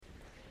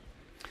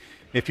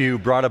If you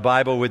brought a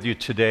Bible with you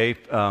today,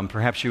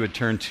 perhaps you would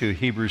turn to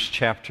Hebrews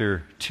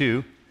chapter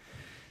 2.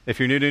 If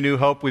you're new to New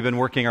Hope, we've been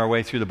working our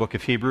way through the book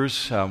of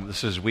Hebrews.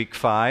 This is week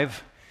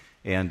 5,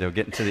 and we're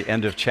getting to the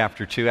end of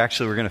chapter 2.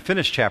 Actually, we're going to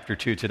finish chapter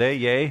 2 today.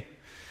 Yay.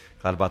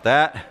 Glad about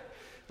that.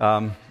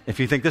 If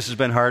you think this has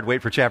been hard,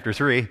 wait for chapter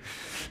 3.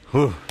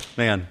 Whew,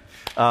 man.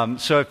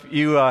 So if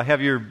you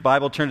have your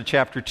Bible, turn to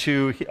chapter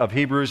 2 of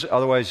Hebrews.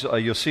 Otherwise,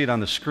 you'll see it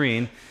on the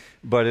screen.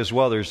 But as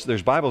well,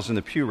 there's Bibles in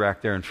the pew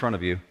rack there in front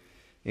of you,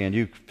 and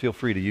you feel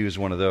free to use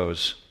one of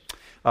those.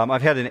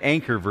 I've had an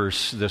anchor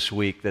verse this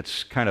week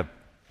that's kind of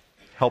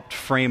helped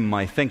frame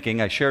my thinking.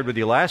 I shared with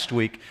you last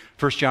week,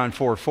 1 John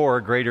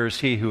 4:4, greater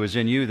is he who is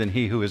in you than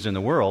he who is in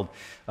the world.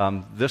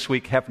 This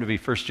week happened to be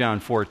 1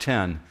 John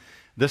 4:10.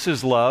 This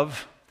is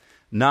love,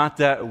 not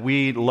that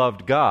we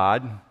loved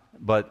God,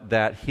 but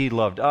that he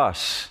loved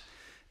us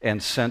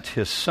and sent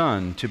his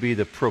Son to be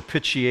the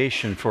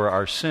propitiation for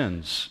our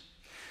sins.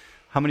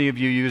 How many of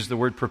you used the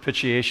word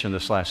propitiation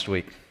this last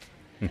week?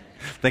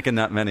 Thinking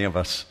not many of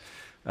us.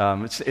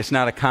 It's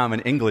not a common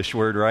English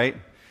word, right?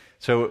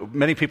 So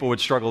many people would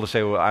struggle to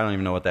say, well, I don't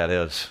even know what that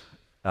is.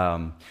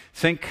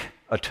 Think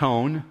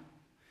atone.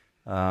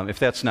 If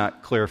that's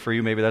not clear for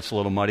you, maybe that's a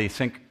little muddy.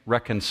 Think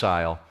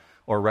reconcile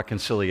or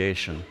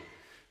reconciliation.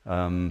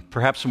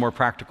 Perhaps a more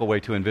practical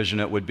way to envision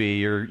it would be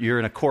you're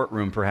in a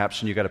courtroom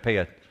perhaps and you've got to pay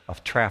a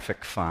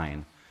traffic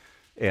fine.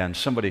 And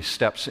somebody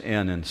steps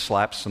in and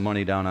slaps the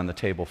money down on the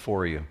table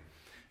for you.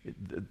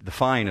 The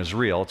fine is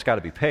real. It's got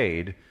to be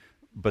paid,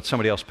 but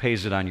somebody else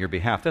pays it on your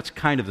behalf. That's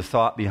kind of the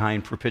thought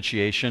behind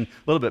propitiation,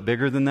 a little bit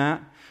bigger than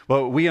that.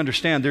 Well, we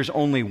understand there's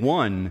only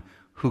one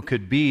who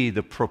could be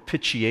the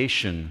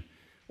propitiation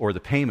or the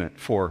payment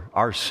for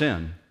our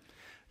sin.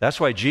 That's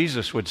why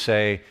Jesus would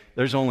say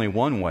there's only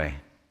one way.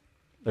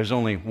 There's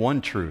only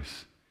one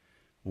truth,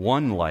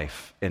 one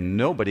life, and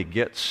nobody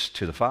gets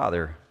to the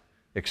Father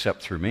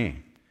except through me.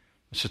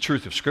 It's the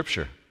truth of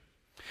Scripture.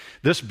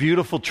 This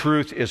beautiful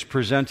truth is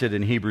presented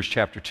in Hebrews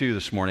chapter 2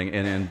 this morning,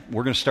 and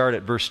we're going to start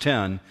at verse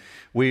 10.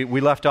 We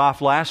left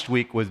off last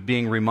week with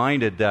being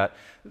reminded that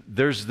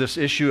there's this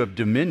issue of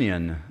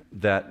dominion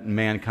that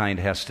mankind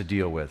has to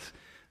deal with.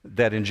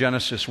 That in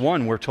Genesis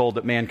 1, we're told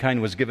that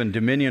mankind was given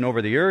dominion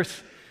over the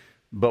earth,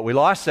 but we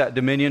lost that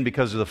dominion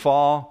because of the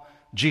fall.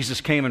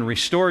 Jesus came and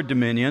restored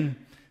dominion,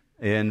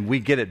 and we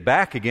get it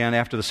back again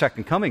after the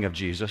second coming of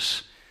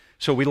Jesus.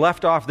 So we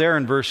left off there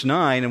in verse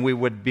 9, and we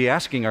would be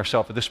asking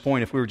ourselves at this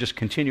point, if we were just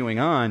continuing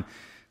on,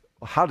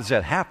 how does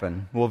that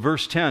happen? Well,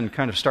 verse 10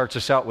 kind of starts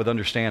us out with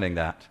understanding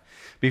that.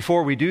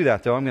 Before we do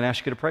that, though, I'm going to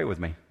ask you to pray with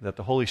me, that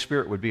the Holy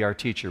Spirit would be our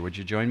teacher. Would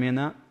you join me in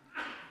that?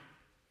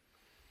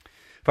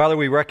 Father,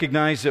 we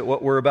recognize that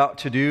what we're about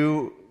to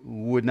do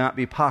would not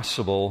be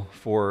possible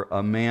for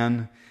a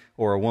man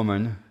or a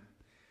woman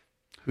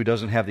who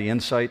doesn't have the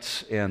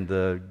insights and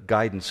the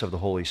guidance of the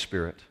Holy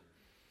Spirit.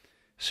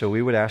 So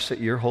we would ask that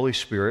your Holy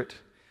Spirit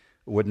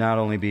would not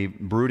only be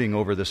brooding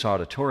over this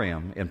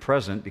auditorium and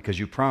present, because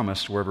you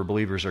promised wherever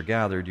believers are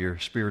gathered, your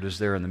Spirit is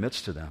there in the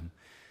midst of them.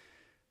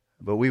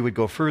 But we would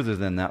go further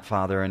than that,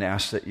 Father, and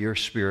ask that your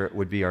Spirit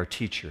would be our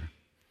teacher,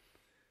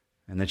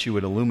 and that you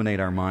would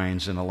illuminate our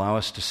minds and allow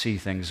us to see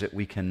things that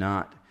we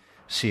cannot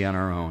see on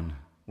our own.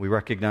 We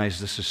recognize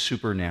this is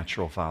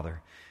supernatural,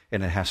 Father,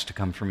 and it has to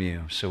come from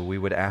you. So we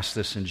would ask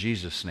this in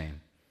Jesus'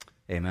 name.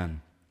 Amen.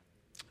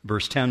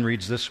 Verse 10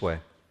 reads this way.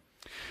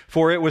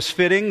 For it was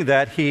fitting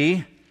that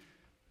he,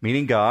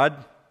 meaning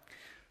God,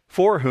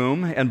 for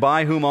whom and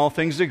by whom all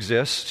things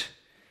exist,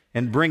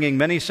 and bringing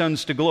many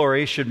sons to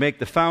glory, should make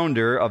the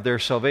founder of their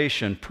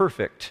salvation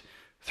perfect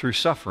through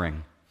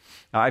suffering.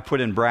 Now, I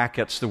put in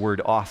brackets the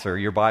word author.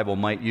 Your Bible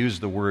might use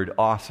the word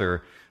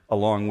author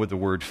along with the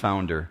word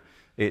founder.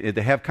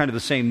 They have kind of the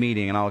same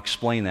meaning, and I'll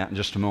explain that in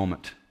just a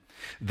moment.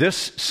 This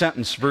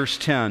sentence, verse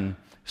 10,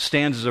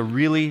 stands as a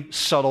really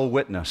subtle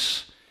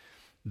witness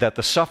that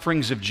the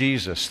sufferings of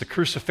Jesus, the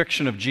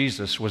crucifixion of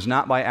Jesus, was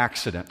not by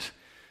accident.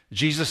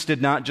 Jesus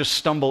did not just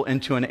stumble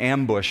into an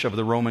ambush of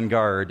the Roman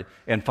guard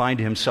and find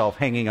himself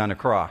hanging on a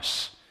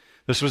cross.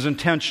 This was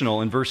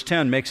intentional, and verse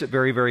 10 makes it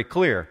very, very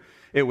clear.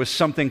 It was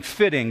something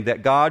fitting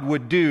that God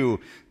would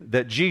do,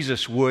 that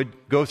Jesus would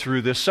go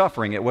through this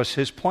suffering. It was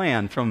his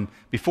plan from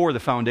before the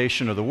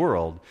foundation of the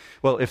world.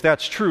 Well, if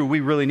that's true, we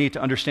really need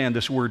to understand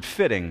this word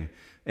fitting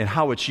and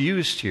how it's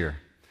used here.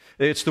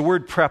 It's the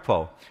word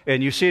prepo,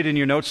 and you see it in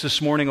your notes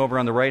this morning over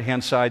on the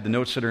right-hand side, the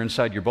notes that are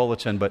inside your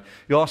bulletin, but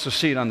you'll also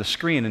see it on the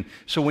screen. And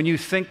so when you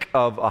think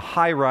of a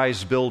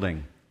high-rise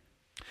building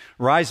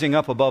rising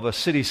up above a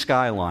city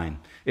skyline,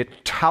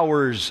 it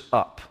towers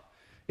up.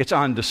 It's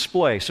on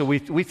display. So we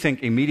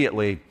think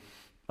immediately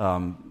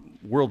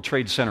World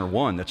Trade Center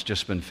 1 that's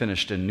just been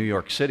finished in New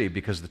York City,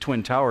 because the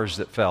Twin Towers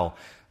that fell,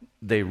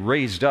 they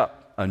raised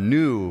up a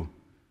new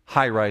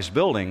high-rise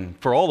building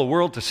for all the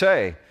world to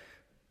say,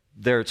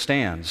 there it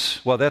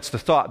stands. Well, that's the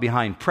thought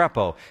behind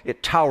prepo.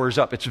 It towers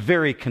up. It's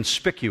very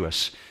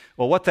conspicuous.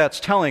 Well, what that's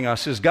telling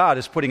us is God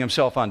is putting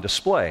himself on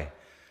display.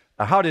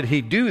 How did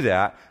he do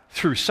that?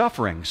 Through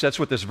sufferings. That's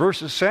what this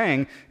verse is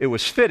saying. It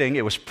was fitting,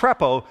 it was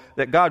prepo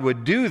that God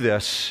would do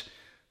this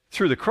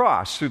through the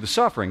cross, through the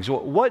sufferings.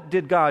 Well, what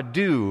did God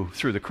do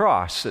through the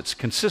cross that's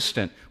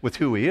consistent with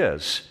who he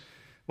is?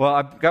 Well,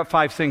 I've got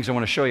 5 things I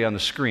want to show you on the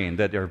screen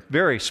that are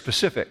very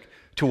specific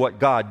to what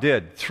God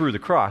did through the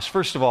cross.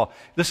 First of all,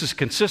 this is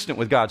consistent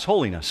with God's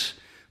holiness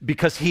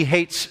because he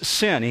hates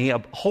sin. He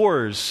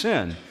abhors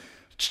sin.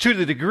 It's to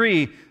the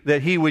degree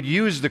that he would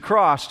use the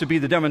cross to be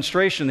the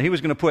demonstration that he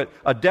was going to put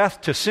a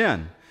death to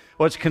sin.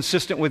 Well, it's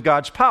consistent with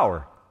God's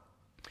power.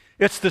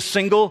 It's the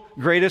single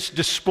greatest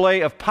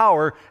display of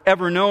power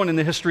ever known in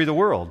the history of the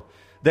world,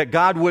 that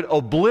God would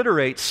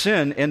obliterate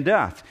sin and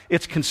death.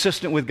 It's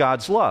consistent with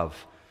God's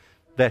love,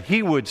 that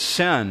he would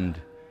send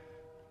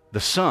the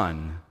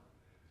Son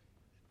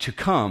to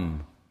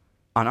come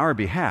on our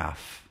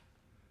behalf.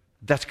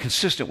 That's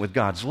consistent with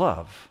God's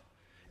love,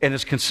 and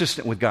it's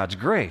consistent with God's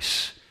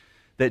grace,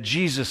 that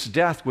Jesus'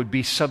 death would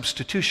be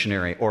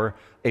substitutionary or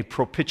a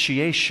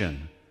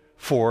propitiation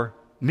for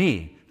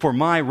me, for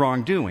my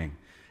wrongdoing.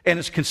 And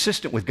it's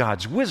consistent with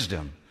God's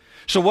wisdom.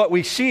 So what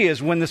we see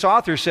is when this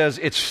author says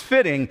it's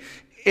fitting,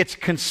 it's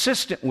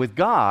consistent with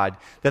God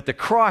that the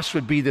cross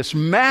would be this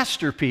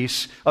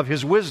masterpiece of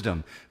his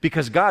wisdom,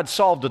 because God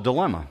solved a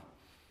dilemma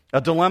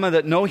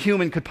that no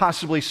human could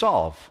possibly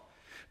solve.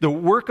 The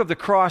work of the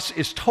cross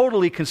is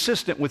totally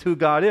consistent with who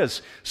God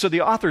is. So the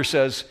author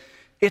says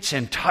it's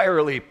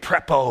entirely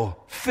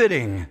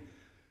fitting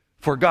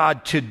for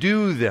God to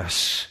do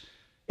this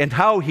and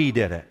how he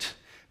did it.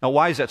 Now,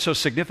 why is that so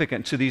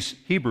significant to these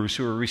Hebrews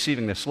who are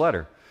receiving this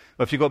letter?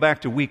 Well, if you go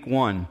back to week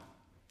 1,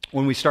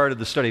 when we started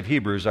the study of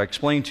Hebrews, I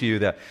explained to you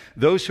that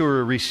those who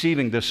are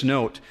receiving this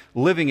note,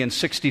 living in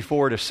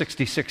 64 to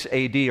 66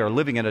 AD, are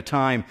living at a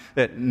time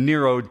that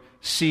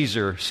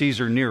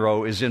Caesar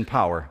Nero, is in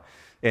power.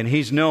 And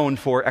he's known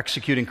for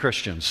executing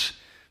Christians,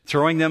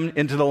 throwing them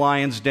into the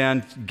lion's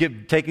den,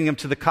 taking them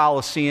to the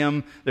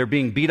Colosseum. They're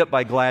being beat up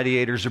by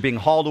gladiators. They're being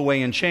hauled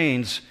away in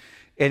chains.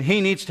 And he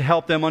needs to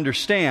help them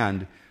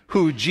understand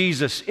who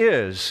Jesus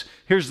is.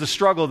 Here's the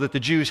struggle that the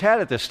Jews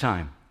had at this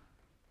time.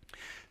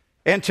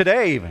 And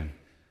today even.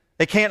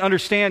 They can't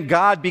understand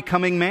God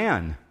becoming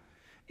man.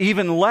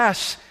 Even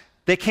less,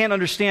 they can't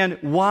understand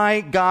why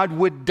God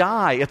would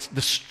die.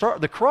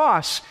 The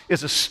cross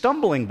is a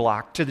stumbling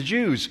block to the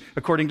Jews,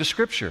 according to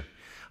Scripture.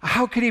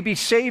 How could he be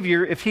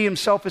Savior if he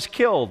himself is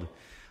killed?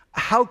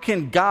 How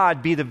can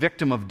God be the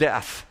victim of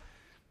death?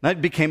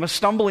 That became a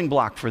stumbling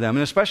block for them,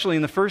 and especially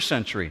in the first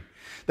century.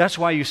 That's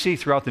why you see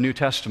throughout the New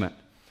Testament,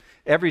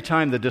 every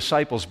time the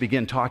disciples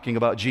begin talking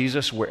about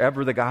Jesus,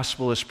 wherever the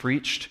gospel is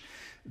preached,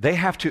 they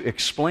have to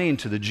explain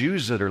to the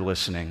Jews that are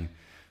listening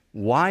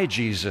why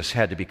Jesus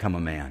had to become a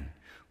man,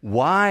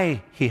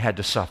 why he had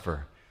to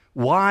suffer,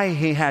 why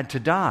he had to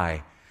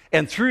die.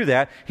 And through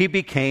that, he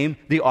became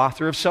the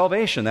author of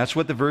salvation. That's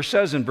what the verse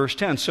says in verse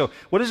 10. So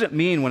what does it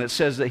mean when it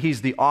says that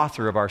he's the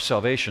author of our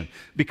salvation?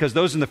 Because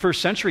those in the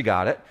first century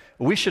got it.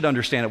 We should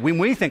understand it. When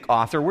we think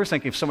author, we're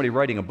thinking of somebody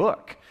writing a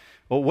book.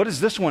 Well, what does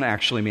this one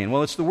actually mean?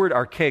 Well, it's the word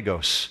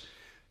archegos,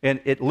 and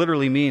it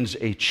literally means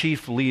a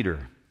chief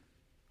leader,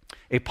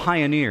 a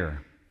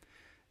pioneer,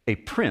 a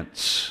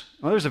prince.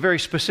 Well, there's a very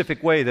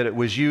specific way that it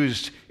was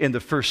used in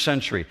the first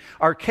century.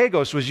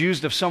 Archegos was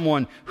used of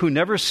someone who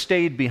never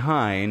stayed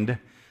behind,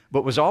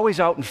 but was always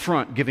out in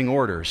front giving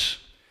orders.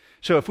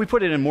 So if we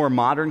put it in more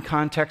modern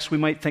context, we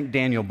might think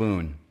Daniel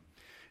Boone.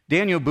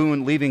 Daniel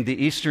Boone, leaving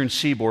the eastern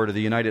seaboard of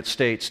the United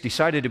States,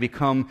 decided to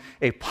become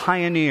a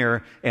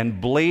pioneer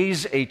and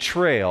blaze a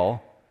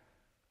trail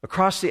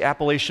across the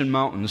Appalachian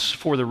Mountains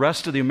for the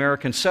rest of the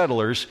American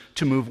settlers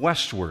to move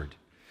westward.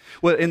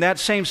 Well, in that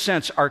same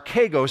sense,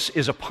 archegos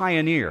is a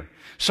pioneer,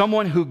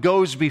 someone who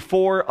goes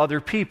before other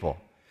people.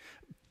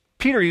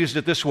 Peter used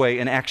it this way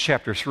in Acts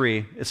chapter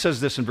 3. It says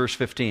this in verse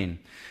 15.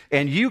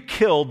 And you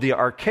killed the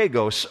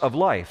archegos of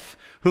life,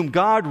 whom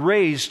God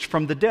raised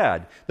from the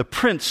dead, the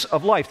Prince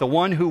of life, the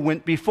one who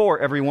went before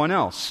everyone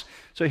else.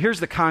 So here's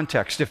the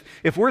context.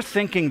 If we're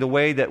thinking the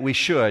way that we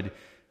should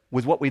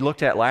with what we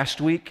looked at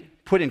last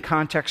week, put in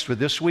context with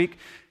this week,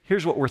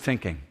 here's what we're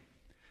thinking.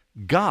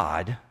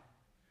 God,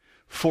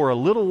 for a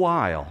little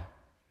while,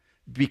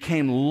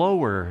 became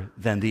lower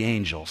than the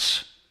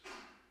angels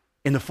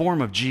in the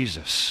form of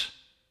Jesus.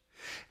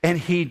 And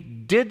he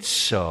did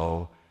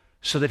so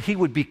that he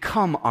would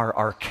become our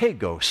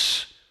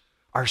archegos,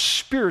 our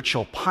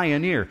spiritual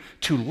pioneer,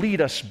 to lead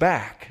us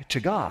back to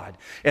God.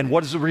 And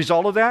what is the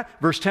result of that?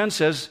 Verse 10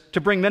 says, to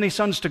bring many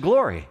sons to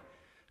glory.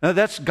 Now,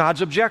 that's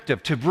God's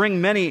objective, to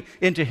bring many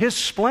into his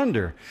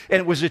splendor. And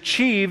it was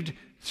achieved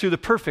through the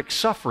perfect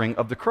suffering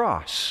of the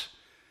cross.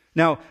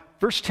 Now,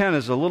 verse 10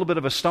 is a little bit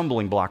of a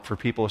stumbling block for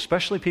people,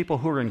 especially people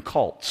who are in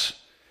cults.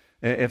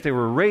 If they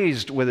were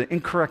raised with an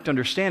incorrect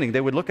understanding, they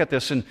would look at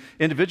this and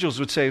individuals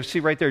would say, see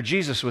right there,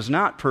 Jesus was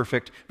not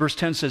perfect. Verse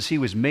 10 says he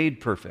was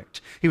made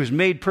perfect. He was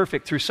made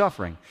perfect through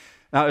suffering.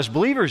 Now, as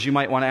believers, you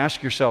might want to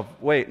ask yourself,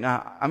 wait,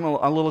 now I'm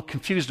a little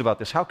confused about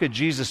this. How could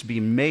Jesus be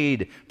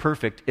made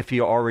perfect if he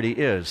already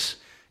is?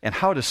 And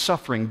how does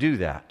suffering do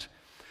that?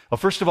 Well,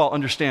 first of all,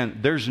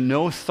 understand there's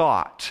no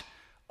thought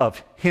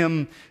of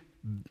him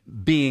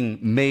being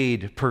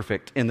made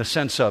perfect in the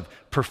sense of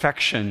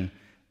perfection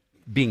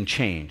being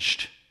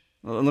changed.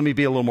 Let me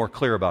be a little more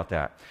clear about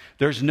that.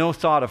 There's no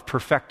thought of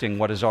perfecting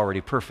what is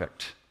already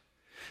perfect.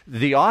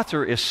 The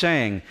author is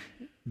saying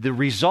the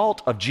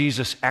result of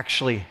Jesus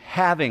actually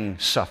having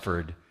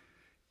suffered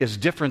is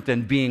different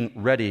than being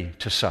ready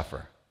to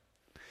suffer.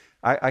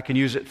 I can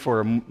use it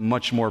for a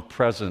much more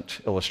present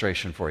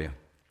illustration for you.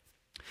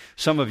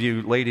 Some of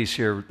you ladies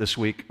here this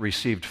week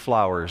received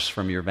flowers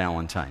from your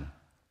Valentine.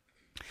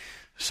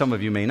 Some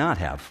of you may not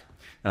have,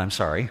 and I'm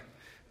sorry.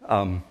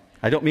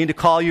 I don't mean to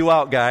call you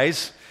out,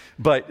 guys,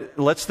 but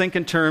let's think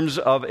in terms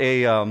of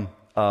a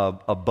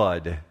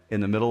bud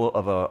in the middle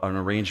of an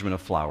arrangement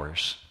of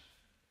flowers.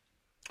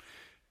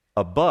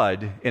 A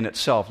bud in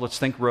itself, let's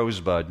think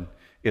rosebud,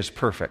 is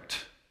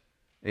perfect.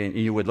 And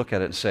you would look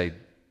at it and say,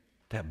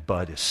 that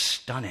bud is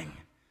stunning.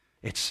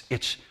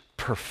 It's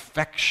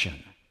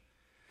perfection.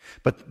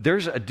 But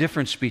there's a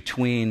difference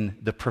between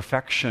the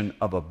perfection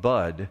of a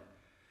bud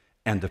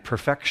and the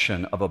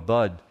perfection of a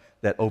bud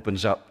that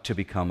opens up to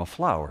become a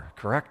flower,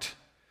 correct?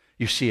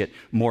 You see it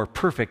more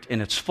perfect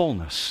in its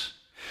fullness.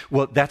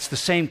 Well, that's the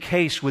same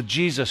case with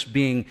Jesus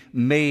being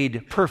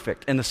made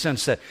perfect in the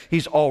sense that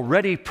he's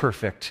already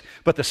perfect,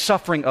 but the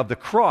suffering of the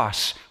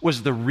cross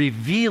was the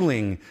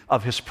revealing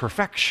of his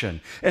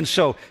perfection. And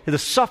so the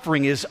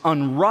suffering is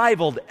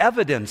unrivaled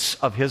evidence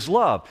of his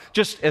love,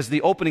 just as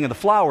the opening of the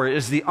flower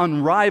is the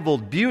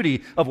unrivaled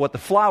beauty of what the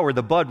flower,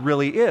 the bud,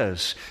 really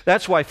is.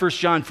 That's why 1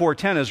 John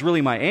 4:10 is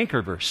really my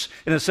anchor verse.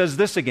 And it says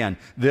this again,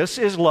 "This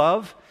is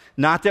love,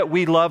 not that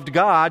we loved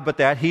God, but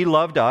that he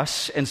loved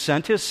us and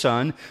sent his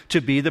Son to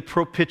be the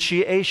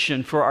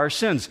propitiation for our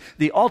sins,"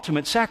 the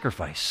ultimate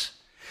sacrifice.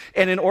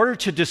 And in order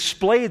to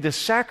display this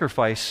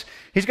sacrifice,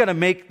 he's got to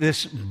make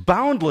this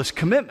boundless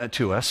commitment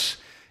to us.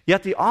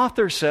 Yet the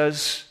author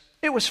says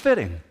it was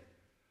fitting.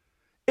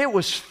 It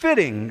was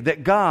fitting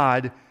that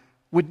God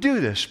would do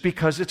this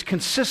because it's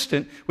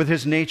consistent with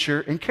his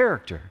nature and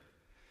character.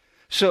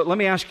 So let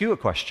me ask you a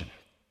question.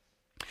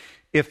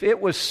 If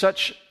it was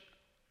such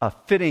a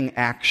fitting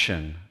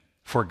action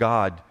for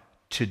God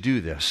to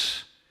do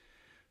this,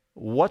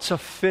 what's a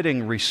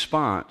fitting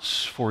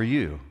response for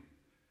you?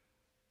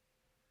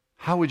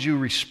 How would you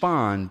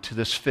respond to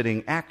this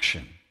fitting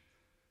action?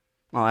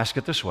 I'll ask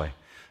it this way.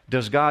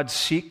 Does God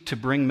seek to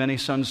bring many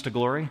sons to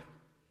glory?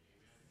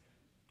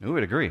 We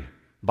would agree. The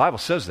Bible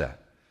says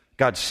that.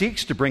 God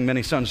seeks to bring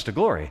many sons to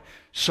glory.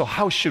 So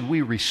how should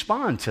we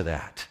respond to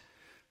that?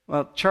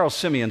 Well, Charles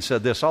Simeon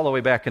said this all the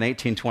way back in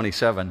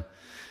 1827.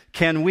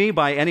 "Can we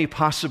by any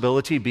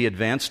possibility be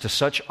advanced to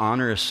such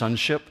honor as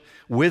sonship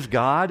with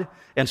God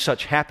and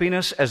such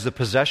happiness as the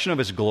possession of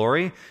his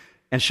glory?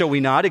 And shall we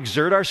not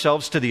exert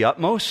ourselves to the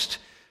utmost?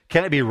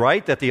 Can it be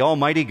right that the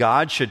Almighty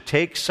God should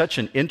take such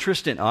an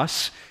interest in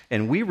us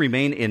and we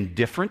remain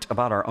indifferent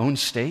about our own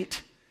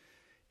state?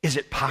 Is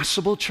it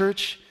possible,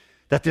 church,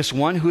 that this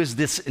one who is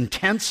this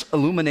intense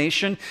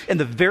illumination in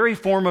the very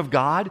form of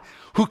God,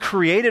 who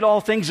created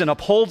all things and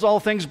upholds all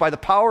things by the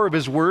power of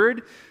his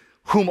word,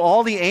 whom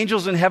all the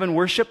angels in heaven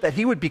worship, that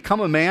he would become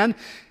a man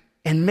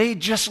and made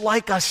just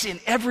like us in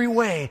every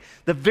way,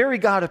 the very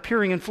God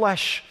appearing in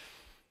flesh,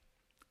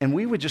 and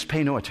we would just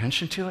pay no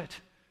attention to it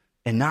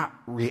and not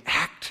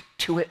react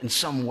to it in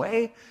some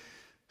way?"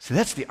 So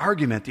that's the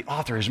argument the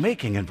author is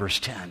making in verse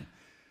 10.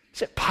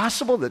 Is it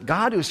possible that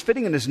God, who is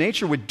fitting in his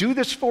nature, would do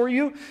this for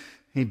you?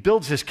 He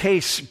builds his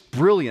case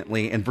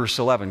brilliantly in verse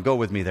 11. Go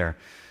with me there.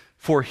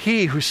 "For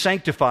he who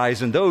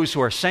sanctifies and those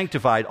who are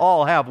sanctified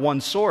all have one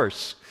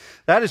source.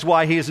 That is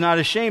why he is not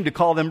ashamed to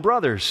call them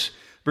brothers."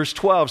 Verse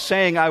 12,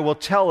 "Saying, I will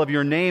tell of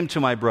your name to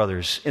my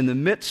brothers. In the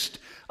midst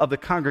of the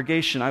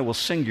congregation, I will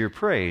sing your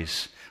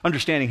praise."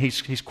 Understanding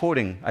he's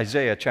quoting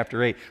Isaiah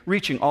chapter 8,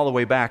 reaching all the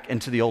way back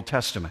into the Old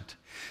Testament.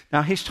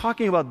 Now he's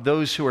talking about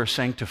those who are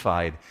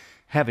sanctified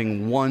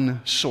having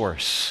one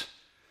source.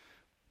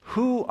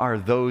 Who are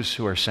those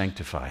who are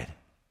sanctified?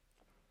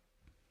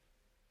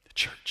 The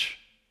church.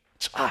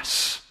 It's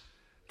us.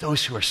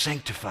 Those who are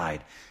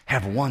sanctified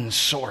have one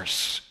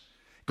source.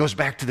 Goes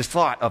back to this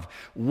thought of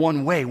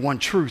one way, one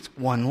truth,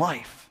 one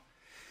life.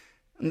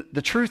 And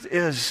the truth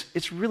is,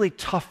 it's really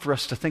tough for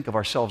us to think of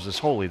ourselves as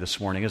holy this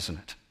morning, isn't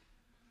it?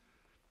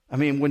 I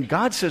mean, when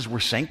God says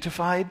we're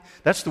sanctified,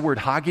 that's the word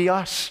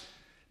hagios,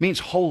 means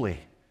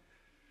holy.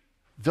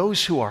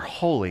 Those who are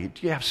holy,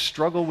 do you have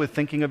struggle with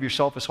thinking of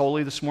yourself as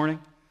holy this morning?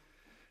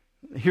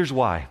 Here's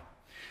why.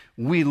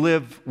 We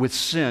live with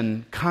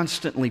sin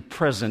constantly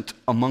present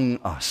among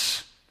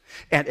us.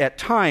 And at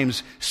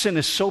times, sin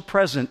is so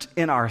present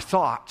in our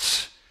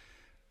thoughts,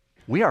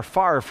 we are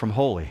far from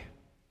holy.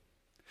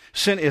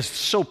 Sin is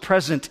so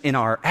present in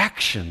our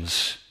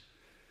actions,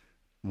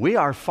 we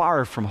are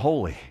far from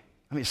holy.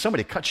 I mean,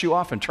 somebody cuts you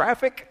off in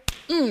traffic?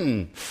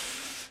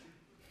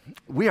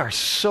 We are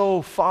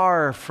so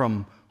far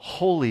from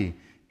holy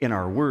in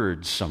our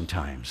words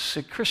sometimes.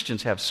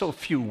 Christians have so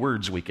few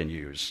words we can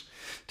use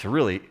to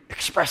really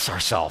express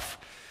ourselves.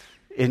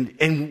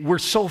 And we're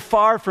so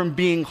far from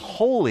being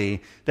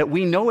holy that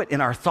we know it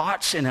in our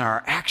thoughts and in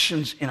our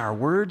actions, in our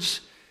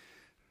words.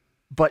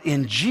 But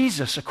in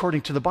Jesus,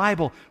 according to the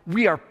Bible,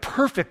 we are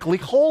perfectly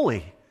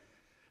holy.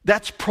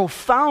 That's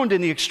profound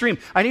in the extreme.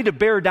 I need to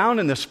bear down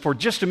in this for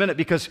just a minute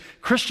because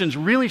Christians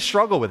really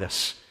struggle with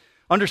this.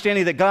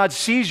 Understanding that God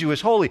sees you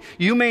as holy.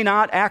 You may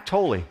not act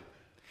holy.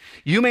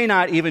 You may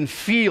not even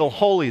feel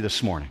holy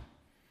this morning.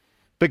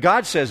 But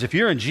God says if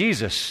you're in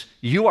Jesus,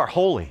 you are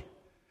holy.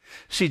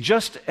 See,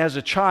 just as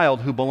a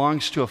child who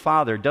belongs to a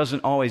father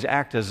doesn't always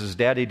act as his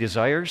daddy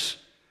desires,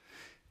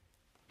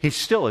 he's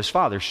still his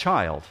father's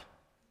child.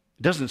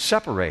 It doesn't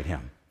separate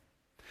him.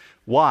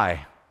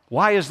 Why?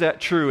 Why is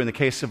that true in the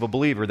case of a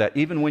believer, that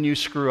even when you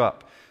screw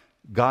up,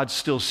 God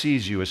still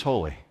sees you as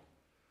holy?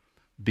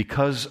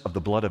 Because of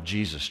the blood of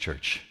Jesus,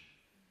 church.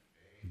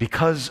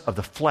 Because of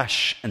the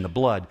flesh and the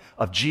blood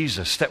of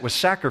Jesus that was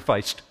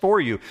sacrificed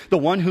for you, the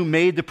one who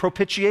made the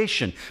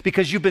propitiation,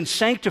 because you've been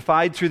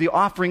sanctified through the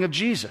offering of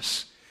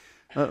Jesus.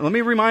 Let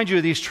me remind you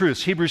of these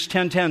truths. Hebrews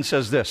 10:10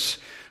 says this,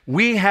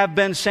 we have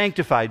been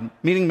sanctified,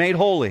 meaning made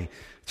holy,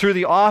 through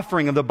the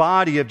offering of the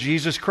body of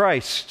Jesus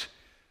Christ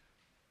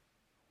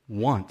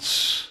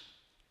once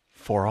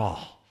for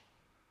all.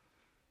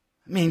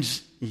 It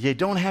means you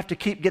don't have to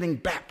keep getting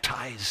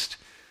baptized.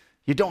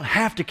 You don't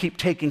have to keep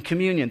taking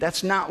communion.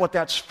 That's not what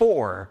that's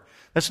for.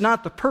 That's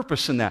not the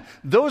purpose in that.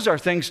 Those are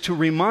things to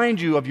remind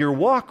you of your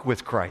walk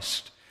with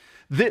Christ.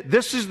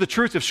 This is the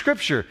truth of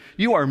Scripture.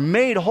 You are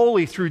made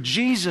holy through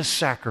Jesus'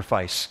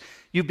 sacrifice.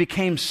 You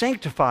became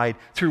sanctified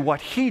through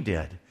what He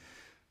did.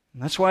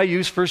 And that's why I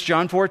use 1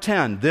 John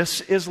 4:10.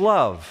 This is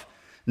love.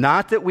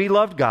 Not that we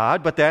loved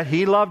God, but that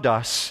He loved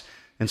us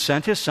and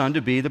sent His Son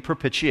to be the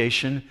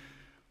propitiation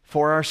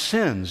for our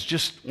sins.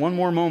 Just one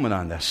more moment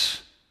on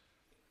this.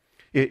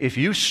 If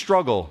you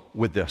struggle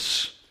with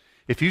this,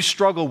 if you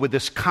struggle with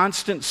this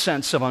constant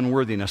sense of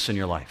unworthiness in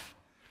your life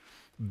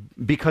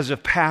because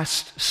of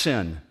past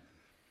sin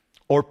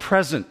or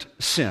present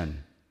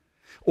sin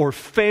or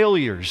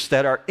failures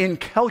that are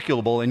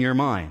incalculable in your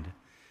mind,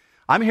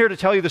 I'm here to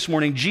tell you this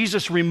morning,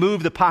 Jesus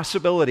removed the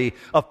possibility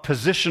of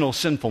positional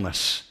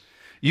sinfulness.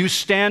 You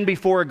stand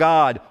before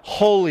God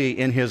holy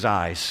in His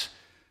eyes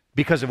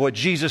because of what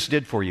Jesus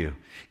did for you,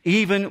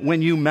 even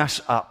when you mess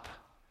up.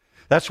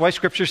 That's why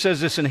Scripture says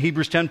this in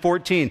Hebrews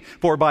 10:14,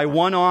 for by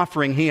one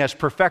offering He has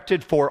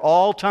perfected for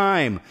all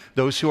time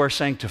those who are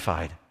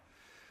sanctified.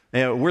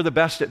 We're the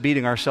best at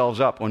beating ourselves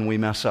up when we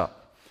mess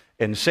up.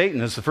 And Satan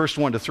is the first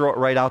one to throw it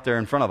right out there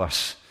in front of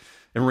us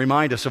and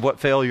remind us of what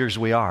failures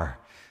we are.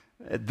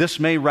 This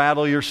may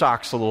rattle your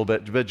socks a little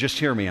bit, but just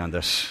hear me on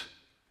this.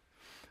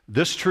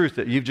 This truth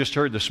that you've just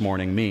heard this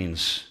morning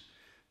means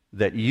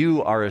that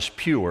you are as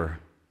pure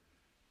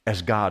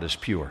as God is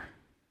pure.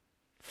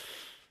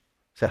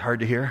 Is that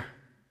hard to hear?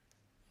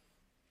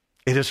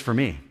 It is for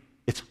me.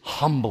 It's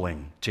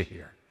humbling to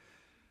hear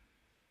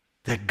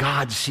that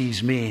God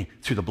sees me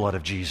through the blood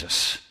of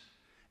Jesus,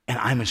 and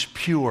I'm as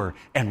pure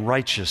and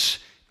righteous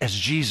as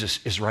Jesus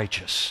is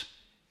righteous.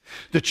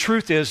 The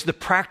truth is, the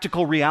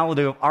practical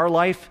reality of our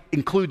life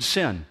includes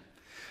sin,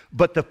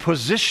 but the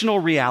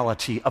positional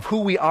reality of who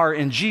we are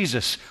in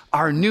Jesus,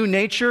 our new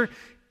nature,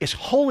 is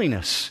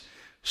holiness.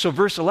 So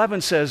verse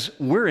 11 says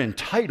we're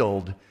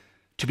entitled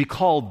to be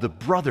called the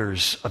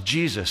brothers of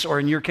Jesus, or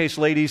in your case,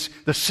 ladies,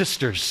 the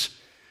sisters.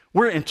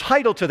 We're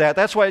entitled to that.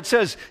 That's why it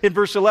says in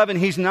verse 11,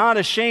 He's not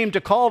ashamed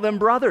to call them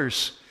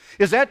brothers.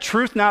 Is that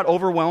truth not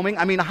overwhelming?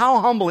 I mean,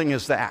 how humbling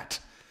is that?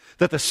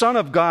 That the Son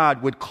of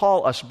God would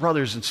call us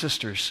brothers and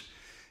sisters,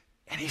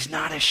 and He's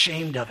not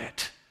ashamed of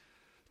it.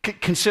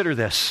 Consider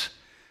this.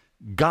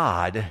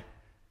 God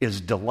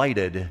is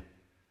delighted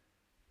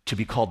to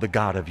be called the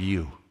God of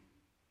you.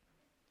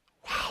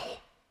 Wow.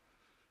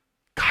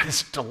 God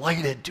is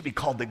delighted to be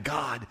called the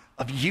God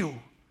of you.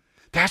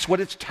 That's what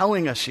it's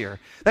telling us here.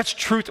 That's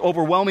truth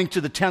overwhelming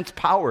to the 10th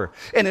power.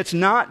 And it's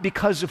not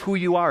because of who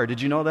you are.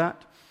 Did you know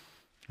that?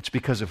 It's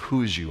because of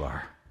whose you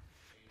are.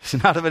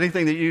 It's not of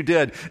anything that you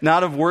did,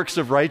 not of works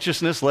of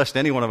righteousness, lest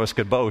any one of us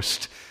could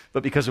boast,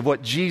 but because of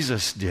what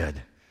Jesus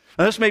did.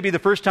 Now, this may be the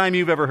first time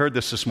you've ever heard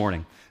this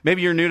morning.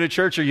 Maybe you're new to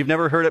church or you've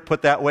never heard it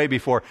put that way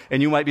before,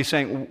 and you might be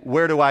saying,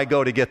 where do I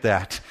go to get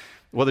that?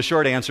 Well, the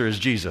short answer is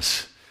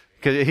Jesus,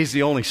 because He's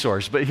the only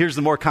source. But here's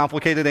the more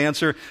complicated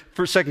answer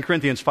for 2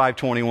 Corinthians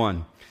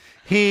 5:21.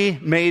 He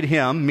made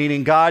Him,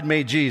 meaning God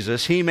made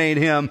Jesus, He made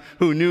Him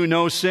who knew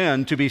no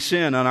sin to be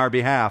sin on our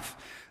behalf,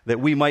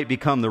 that we might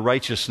become the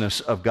righteousness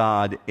of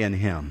God in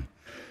Him.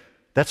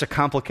 That's a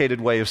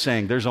complicated way of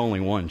saying there's only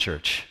one,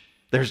 church.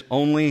 There's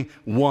only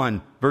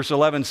one. Verse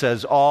 11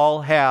 says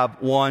all have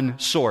one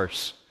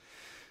source.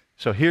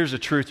 So here's a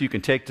truth you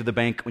can take to the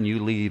bank when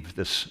you leave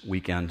this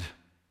weekend.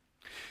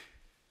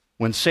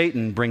 When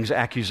Satan brings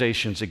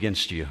accusations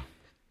against you,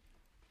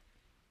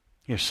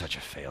 you're such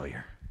a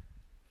failure.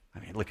 I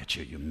mean, look at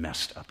you, you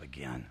messed up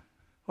again.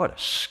 What a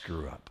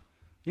screw up.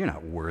 You're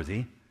not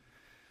worthy.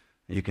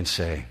 You can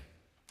say,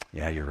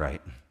 yeah, you're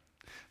right,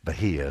 but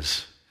He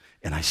is,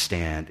 and I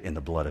stand in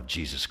the blood of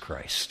Jesus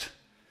Christ.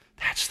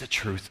 That's the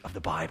truth of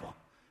the Bible.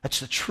 That's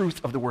the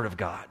truth of the Word of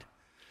God.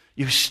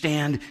 You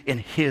stand in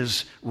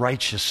His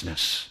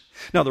righteousness.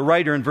 Now, the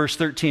writer in verse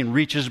 13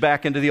 reaches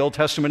back into the Old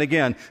Testament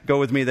again. Go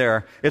with me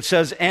there. It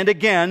says, and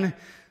again,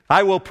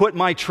 I will put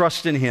my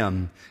trust in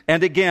him.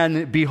 And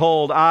again,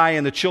 behold, I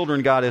and the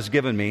children God has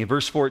given me.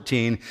 Verse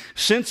 14,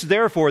 since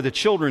therefore the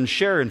children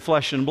share in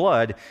flesh and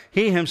blood,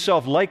 he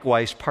himself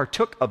likewise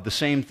partook of the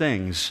same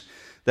things,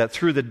 that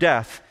through the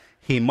death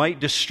he might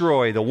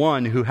destroy the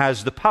one who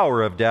has the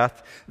power of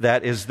death,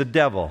 that is the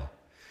devil.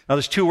 Now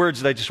there's two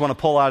words that I just want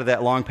to pull out of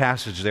that long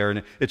passage there,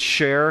 and it's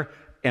share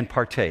and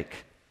partake.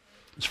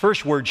 This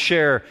first word,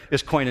 share,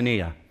 is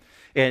koinonia.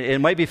 And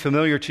it might be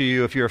familiar to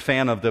you if you're a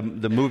fan of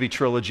the movie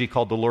trilogy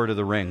called The Lord of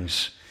the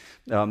Rings.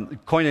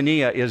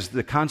 Koinonia is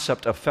the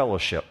concept of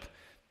fellowship.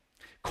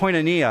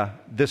 Koinonia,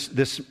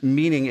 this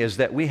meaning is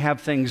that we have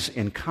things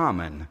in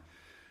common.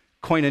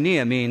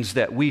 Koinonia means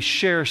that we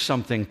share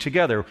something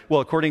together.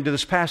 Well, according to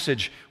this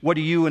passage, what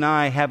do you and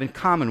I have in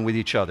common with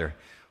each other?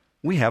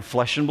 We have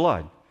flesh and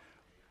blood.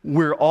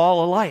 We're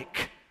all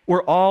alike.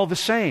 We're all the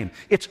same.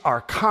 It's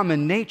our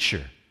common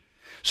nature.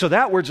 So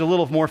that word's a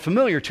little more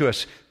familiar to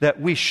us,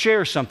 that we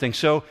share something.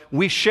 So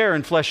we share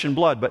in flesh and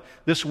blood, but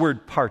this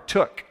word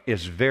partook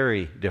is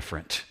very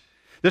different.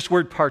 This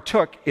word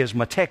partook is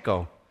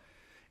mateko,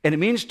 and it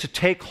means to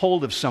take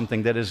hold of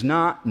something that is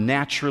not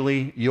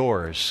naturally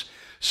yours.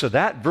 So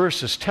that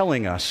verse is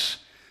telling us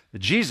that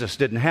Jesus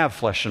didn't have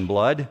flesh and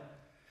blood.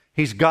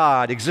 He's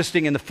God,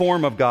 existing in the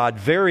form of God,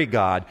 very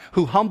God,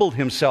 who humbled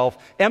himself,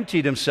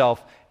 emptied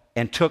himself,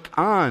 and took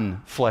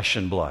on flesh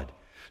and blood.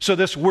 So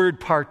this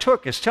word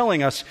partook is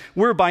telling us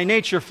we're by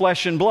nature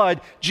flesh and blood.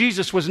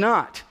 Jesus was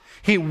not.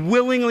 He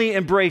willingly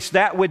embraced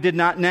that which did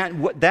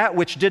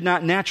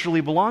not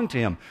naturally belong to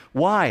him.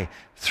 Why?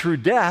 Through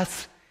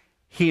death,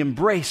 he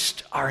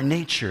embraced our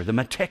nature, the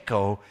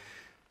mateko,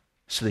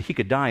 so that he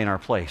could die in our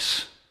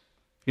place.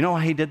 You know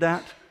why he did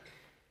that?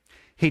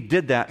 He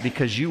did that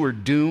because you were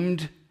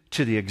doomed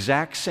to the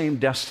exact same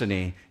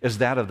destiny as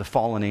that of the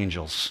fallen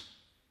angels.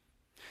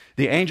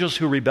 The angels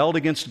who rebelled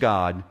against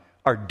God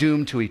are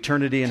doomed to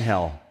eternity in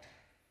hell.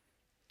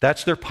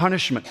 That's their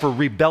punishment for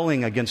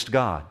rebelling against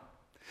God.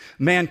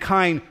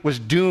 Mankind was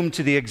doomed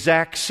to the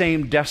exact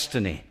same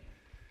destiny,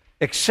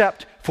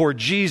 except for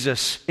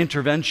Jesus'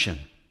 intervention.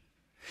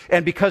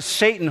 And because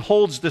Satan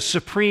holds the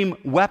supreme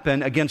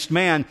weapon against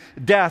man,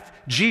 death,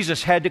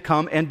 Jesus had to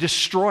come and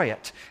destroy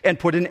it and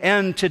put an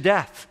end to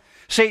death.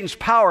 Satan's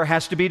power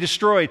has to be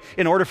destroyed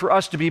in order for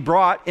us to be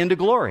brought into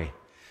glory.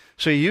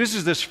 So he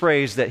uses this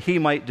phrase that he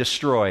might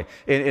destroy.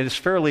 It is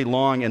fairly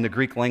long in the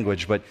Greek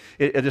language, but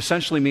it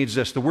essentially means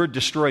this. The word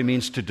destroy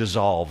means to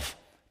dissolve,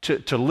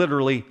 to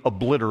literally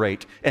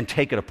obliterate and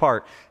take it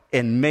apart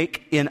and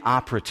make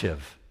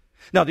inoperative.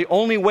 Now, the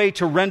only way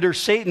to render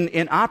Satan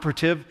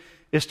inoperative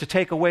is to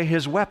take away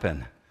his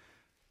weapon.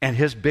 And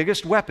his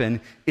biggest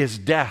weapon is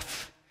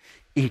death,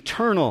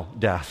 eternal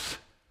death.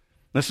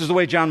 This is the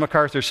way John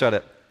MacArthur said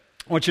it.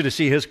 I want you to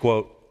see his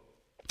quote.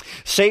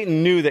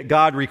 Satan knew that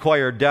God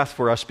required death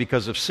for us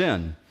because of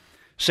sin.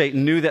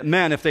 Satan knew that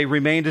men, if they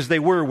remained as they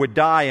were, would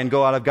die and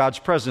go out of God's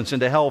presence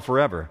into hell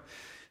forever.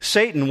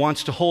 Satan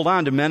wants to hold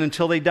on to men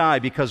until they die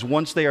because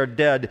once they are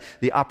dead,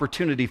 the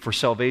opportunity for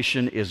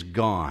salvation is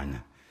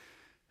gone.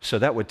 So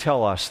that would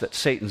tell us that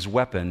Satan's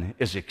weapon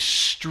is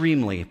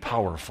extremely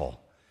powerful.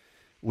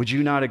 Would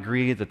you not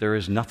agree that there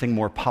is nothing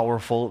more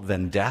powerful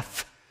than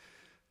death?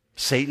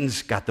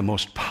 Satan's got the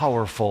most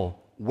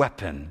powerful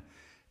weapon,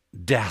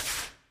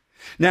 death.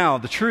 Now,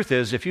 the truth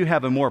is, if you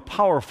have a more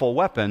powerful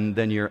weapon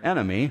than your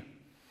enemy,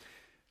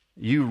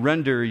 you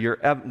render your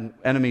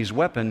enemy's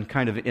weapon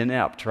kind of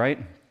inept, right?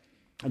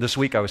 This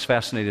week I was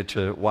fascinated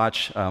to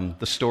watch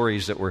the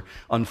stories that were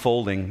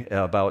unfolding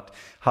about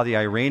how the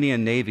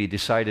Iranian Navy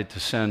decided to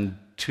send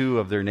two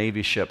of their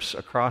Navy ships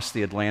across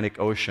the Atlantic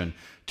Ocean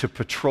to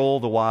patrol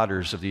the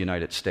waters of the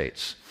United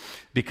States.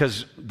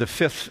 Because the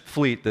Fifth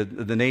Fleet,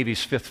 the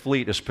Navy's Fifth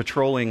Fleet, is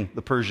patrolling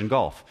the Persian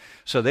Gulf.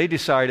 So they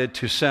decided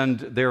to send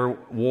their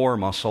war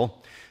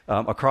muscle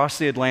across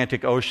the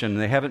Atlantic Ocean.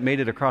 They haven't made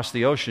it across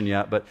the ocean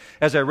yet, but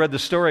as I read the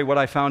story, what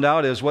I found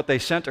out is what they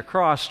sent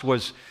across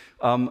was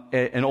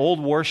an old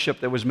warship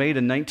that was made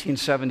in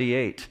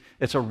 1978.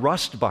 It's a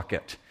rust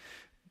bucket.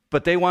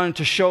 But they wanted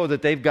to show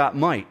that they've got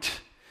might.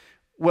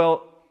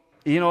 Well,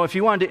 you know, if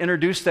you wanted to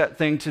introduce that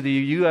thing to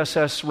the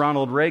USS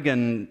Ronald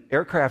Reagan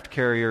aircraft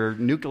carrier,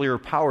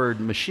 nuclear-powered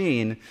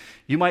machine,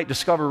 you might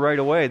discover right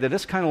away that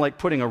it's kind of like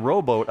putting a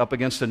rowboat up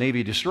against a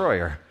Navy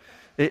destroyer.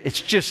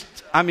 It's just,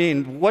 I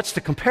mean, what's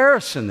the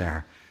comparison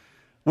there?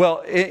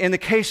 Well, in the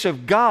case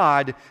of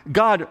God,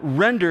 God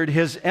rendered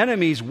his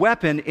enemy's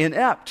weapon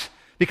inept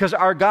because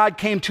our God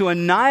came to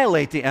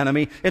annihilate the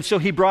enemy, and so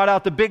he brought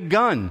out the big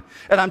gun.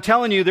 And I'm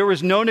telling you, there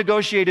was no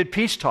negotiated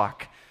peace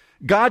talk.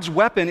 God's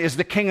weapon is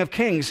the King of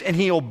Kings, and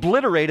he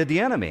obliterated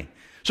the enemy.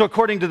 So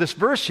according to this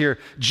verse here,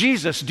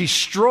 Jesus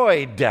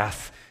destroyed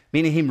death,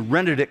 meaning he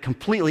rendered it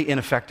completely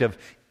ineffective,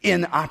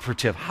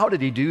 inoperative. How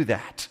did he do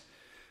that?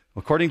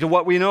 According to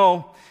what we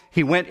know,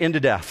 he went into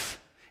death,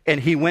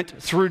 and he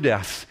went through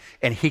death,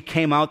 and he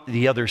came out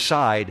the other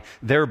side,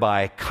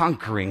 thereby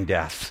conquering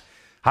death.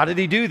 How did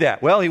he do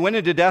that? Well, he went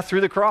into death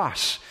through the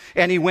cross,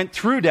 and he went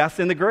through death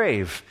in the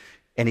grave,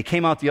 and he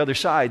came out the other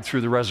side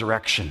through the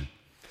resurrection.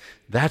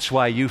 That's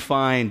why you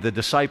find the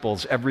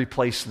disciples every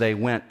place they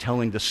went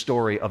telling the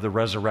story of the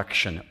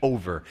resurrection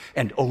over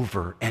and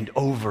over and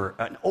over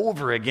and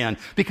over again,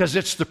 because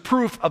it's the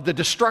proof of the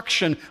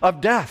destruction of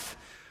death.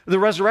 The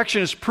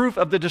resurrection is proof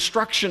of the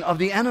destruction of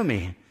the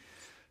enemy.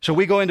 So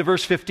we go into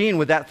verse 15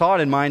 with that thought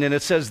in mind, and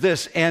it says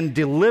this, and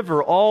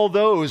deliver all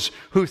those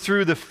who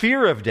through the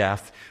fear of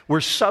death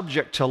were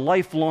subject to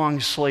lifelong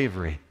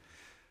slavery.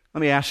 Let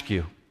me ask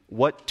you,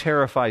 what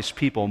terrifies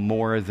people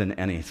more than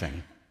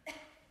anything?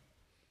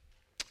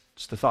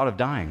 It's the thought of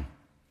dying,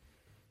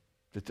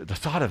 the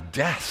thought of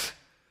death.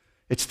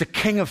 It's the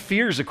king of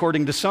fears,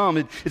 according to some.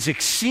 It's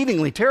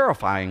exceedingly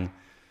terrifying,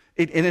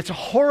 and it's a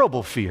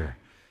horrible fear.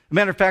 As a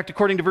matter of fact,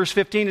 according to verse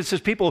 15, it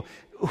says people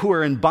who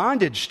are in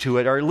bondage to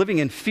it are living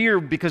in fear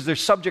because they're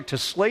subject to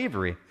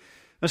slavery.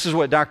 This is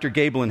what Dr.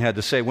 Gaebelin had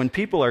to say. When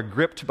people are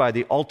gripped by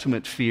the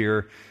ultimate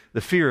fear,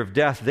 the fear of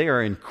death, they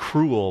are in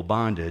cruel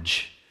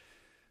bondage.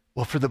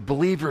 Well, for the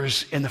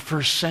believers in the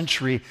first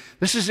century,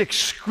 this is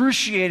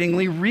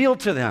excruciatingly real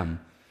to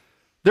them.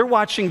 They're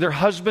watching their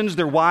husbands,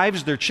 their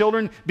wives, their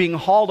children being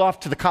hauled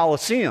off to the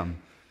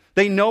Colosseum.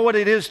 They know what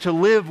it is to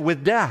live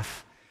with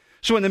death.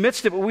 So in the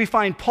midst of it, we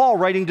find Paul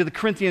writing to the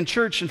Corinthian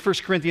church in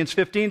 1 Corinthians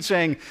 15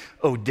 saying,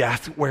 "O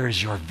death, where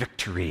is your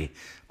victory?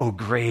 O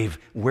grave,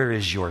 where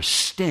is your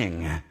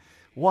sting?"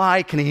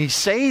 Why can he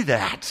say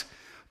that?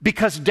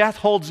 Because death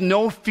holds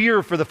no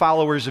fear for the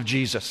followers of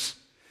Jesus.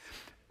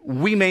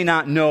 We may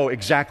not know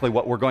exactly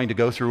what we're going to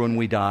go through when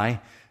we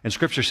die, and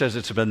Scripture says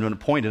it's been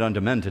appointed unto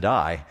men to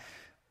die.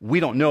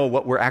 We don't know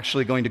what we're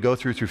actually going to go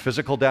through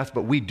physical death,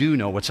 but we do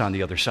know what's on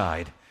the other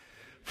side.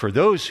 For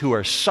those who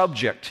are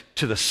subject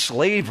to the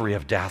slavery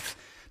of death,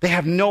 they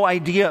have no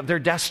idea of their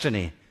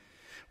destiny.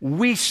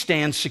 We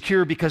stand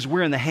secure because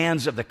we're in the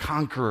hands of the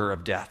conqueror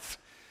of death,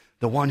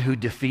 the one who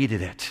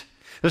defeated it.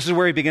 This is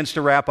where he begins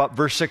to wrap up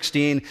verse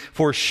 16,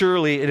 "For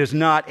surely it is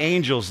not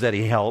angels that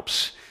he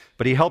helps,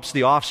 but he helps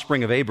the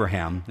offspring of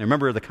Abraham." Now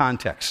remember the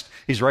context.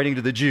 He's writing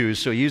to the Jews,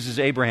 so he uses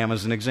Abraham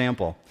as an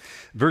example.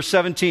 Verse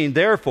 17,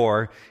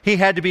 "Therefore he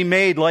had to be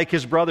made like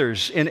his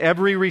brothers in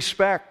every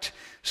respect,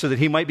 so that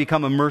he might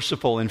become a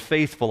merciful and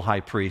faithful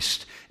high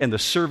priest in the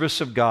service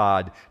of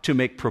God to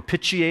make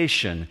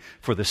propitiation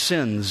for the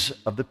sins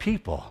of the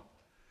people."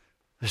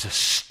 There's a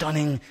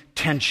stunning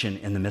tension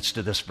in the midst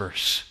of this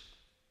verse.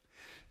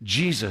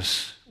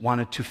 Jesus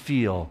wanted to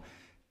feel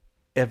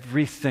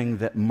everything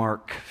that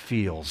Mark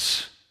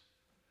feels.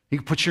 You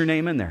can put your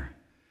name in there.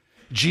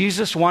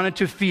 Jesus wanted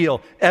to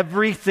feel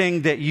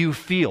everything that you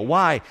feel.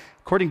 Why?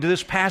 According to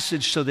this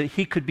passage, so that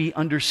he could be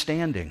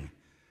understanding.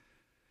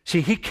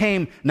 See, he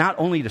came not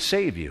only to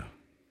save you,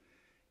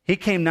 he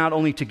came not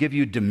only to give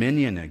you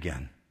dominion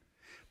again,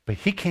 but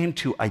he came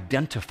to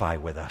identify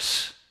with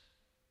us.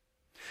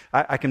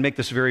 I can make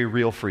this very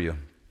real for you.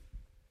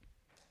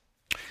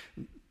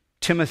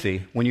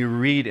 Timothy, when you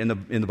read in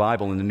the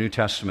Bible, in the New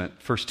Testament,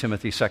 1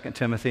 Timothy, 2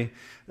 Timothy,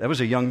 that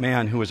was a young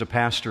man who was a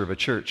pastor of a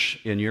church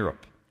in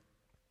Europe.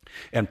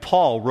 And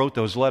Paul wrote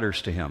those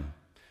letters to him.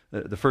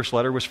 The first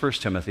letter was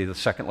 1 Timothy. The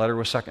second letter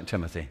was 2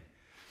 Timothy.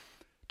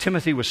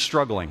 Timothy was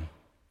struggling.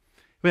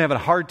 He was having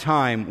a hard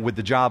time with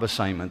the job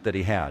assignment that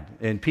he had.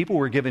 And people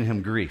were giving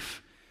him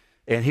grief.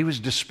 And he was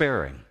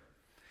despairing.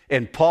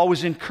 And Paul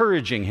was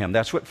encouraging him.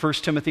 That's what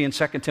 1 Timothy and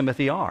 2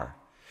 Timothy are.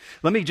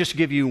 Let me just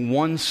give you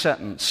one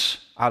sentence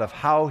out of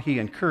how he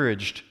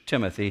encouraged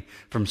Timothy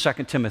from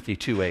 2 Timothy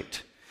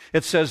 2:8.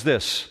 It says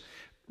this,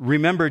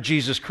 "Remember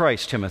Jesus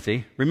Christ,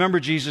 Timothy. Remember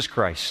Jesus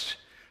Christ,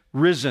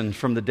 risen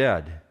from the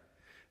dead,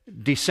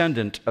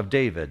 descendant of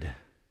David."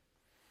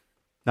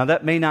 Now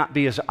that may not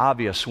be as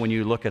obvious when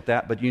you look at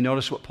that, but you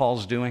notice what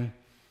Paul's doing?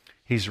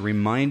 He's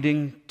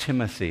reminding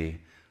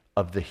Timothy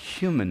of the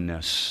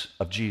humanness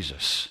of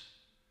Jesus.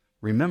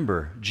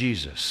 Remember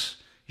Jesus,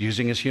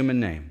 using his human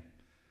name,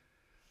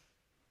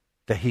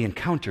 that he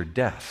encountered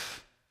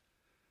death,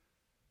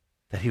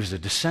 that he was a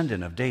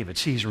descendant of David.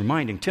 See, he's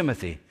reminding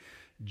Timothy,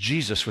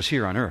 Jesus was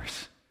here on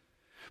earth.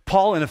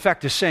 Paul, in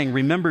effect, is saying,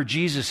 remember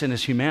Jesus in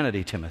his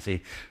humanity,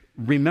 Timothy.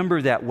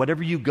 Remember that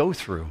whatever you go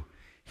through,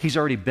 he's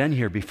already been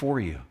here before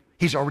you.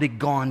 He's already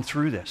gone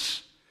through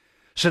this.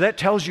 So that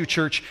tells you,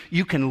 church,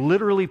 you can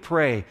literally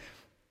pray,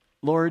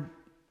 Lord,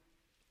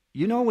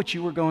 you know what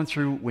you were going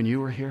through when you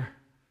were here?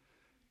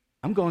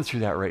 I'm going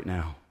through that right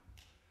now.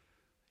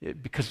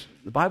 Because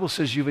the Bible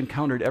says you've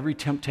encountered every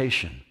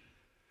temptation.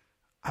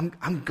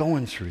 I'm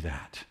going through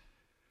that.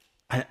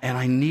 And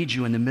I need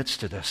you in the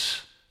midst of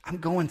this. I'm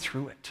going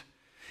through it.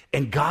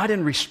 And God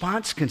in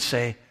response can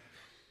say,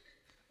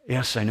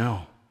 yes, I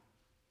know.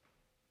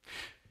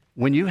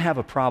 When you have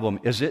a problem,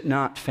 is it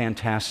not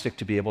fantastic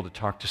to be able to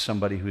talk to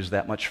somebody who's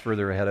that much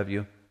further ahead of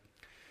you?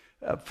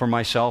 For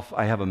myself,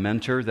 I have a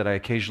mentor that I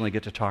occasionally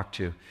get to talk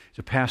to. He's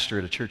a pastor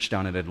at a church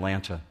down in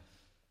Atlanta.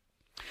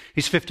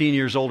 He's 15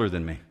 years older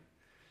than me.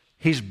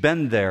 He's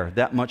been there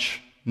that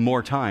much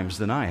more times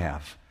than I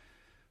have.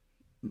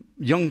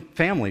 Young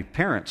family,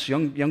 parents,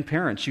 young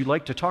parents, you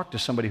like to talk to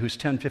somebody who's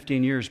 10,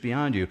 15 years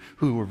beyond you,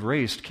 who have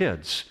raised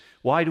kids.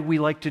 Why do we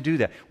like to do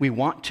that? We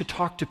want to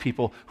talk to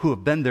people who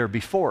have been there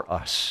before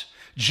us,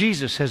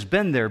 Jesus has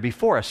been there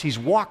before us. He's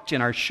walked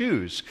in our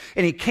shoes,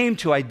 and he came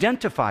to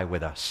identify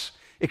with us,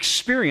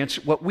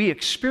 experience what we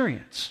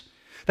experience.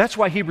 That's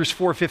why Hebrews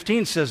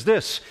 4:15 says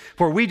this,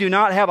 "For we do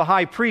not have a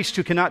high priest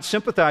who cannot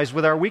sympathize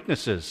with our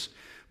weaknesses,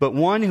 but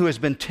one who has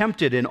been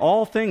tempted in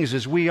all things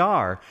as we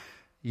are,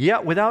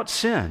 yet without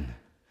sin."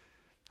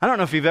 I don't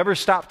know if you've ever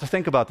stopped to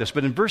think about this,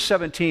 but in verse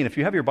 17, if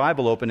you have your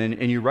Bible open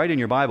and you write in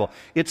your Bible,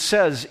 it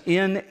says,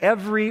 "In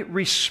every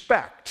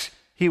respect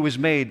he was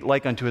made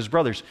like unto his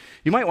brothers."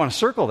 You might want to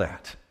circle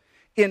that.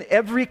 In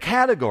every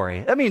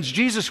category. That means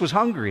Jesus was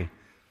hungry.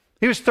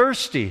 He was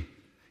thirsty.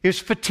 He was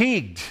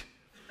fatigued.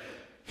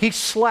 He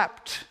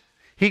slept.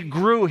 He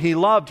grew. He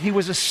loved. He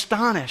was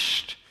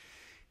astonished.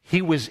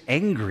 He was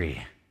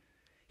angry.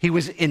 He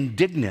was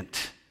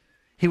indignant.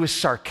 He was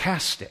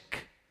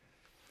sarcastic.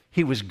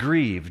 He was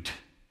grieved.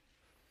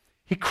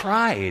 He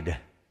cried.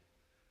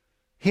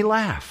 He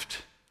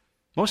laughed,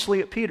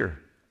 mostly at Peter.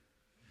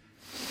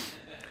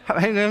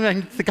 I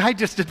mean, the guy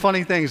just did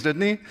funny things,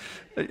 didn't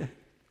he?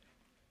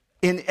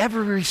 In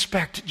every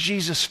respect,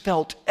 Jesus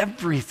felt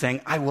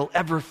everything I will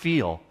ever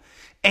feel,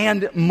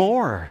 and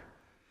more.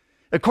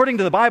 According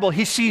to the Bible,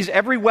 he sees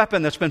every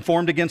weapon that's been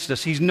formed against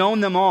us. He's known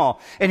them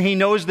all, and he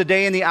knows the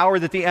day and the hour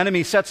that the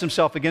enemy sets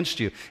himself against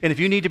you. And if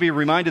you need to be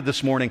reminded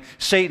this morning,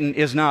 Satan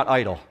is not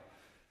idle.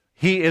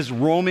 He is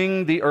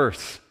roaming the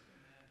earth,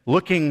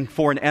 looking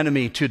for an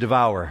enemy to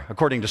devour,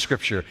 according to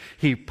Scripture.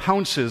 He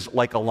pounces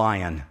like a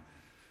lion,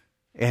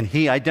 and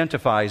he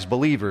identifies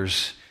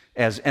believers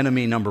as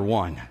enemy number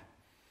one.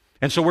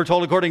 And so we're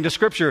told, according to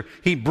Scripture,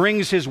 he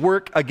brings his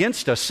work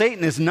against us.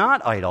 Satan is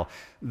not idle.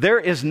 There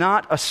is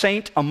not a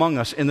saint among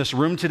us in this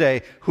room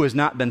today who has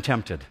not been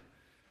tempted.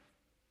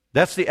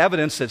 That's the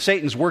evidence that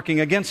Satan's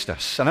working against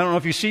us. And I don't know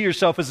if you see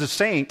yourself as a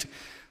saint,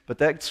 but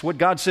that's what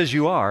God says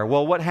you are.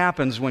 Well, what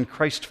happens when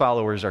Christ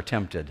followers are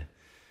tempted?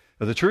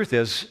 Well, the truth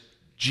is,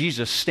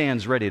 Jesus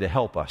stands ready to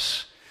help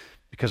us.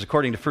 Because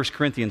according to 1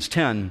 Corinthians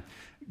 10,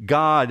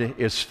 God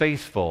is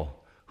faithful,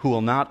 who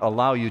will not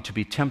allow you to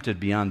be tempted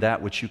beyond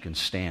that which you can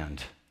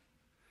stand.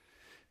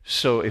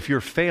 So if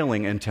you're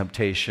failing in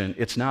temptation,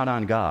 it's not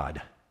on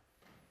God.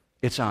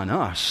 It's on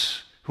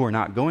us who are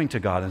not going to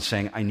God and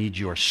saying, "I need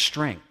your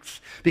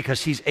strength,"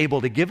 because he's able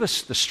to give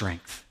us the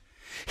strength.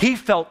 He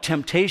felt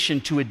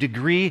temptation to a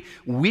degree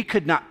we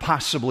could not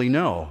possibly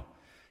know.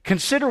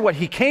 Consider what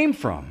he came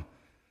from,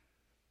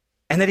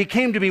 and that he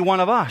came to be one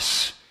of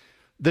us.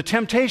 The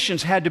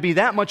temptations had to be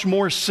that much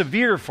more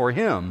severe for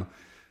him.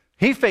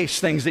 He faced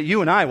things that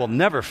you and I will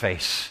never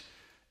face,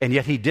 and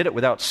yet he did it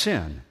without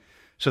sin.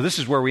 So this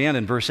is where we end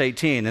in verse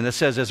 18, and it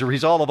says, "As a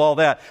result of all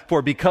that,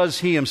 for because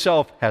he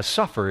himself has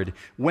suffered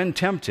when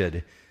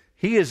tempted,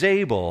 he is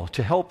able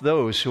to help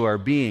those who are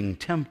being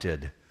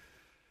tempted."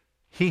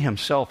 He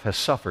himself has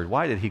suffered.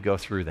 Why did he go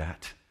through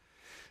that?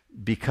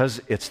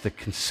 Because it's the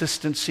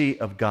consistency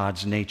of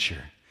God's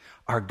nature.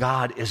 Our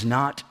God is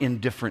not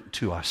indifferent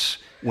to us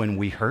when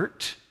we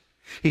hurt.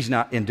 He's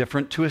not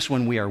indifferent to us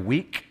when we are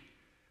weak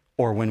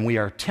or when we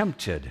are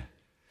tempted,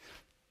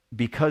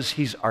 because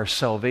he's our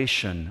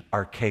salvation,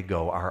 our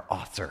archego, our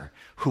author,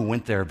 who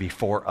went there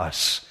before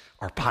us,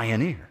 our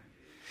pioneer.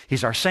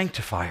 He's our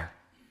sanctifier.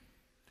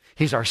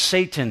 He's our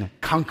Satan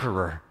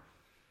conqueror.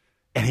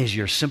 And he's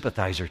your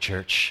sympathizer,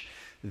 church.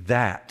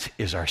 That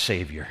is our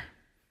Savior.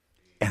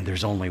 And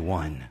there's only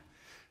one,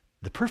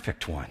 the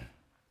perfect one.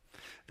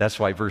 That's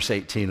why verse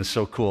 18 is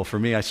so cool. For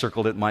me, I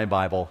circled it in my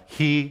Bible.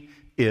 He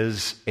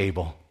is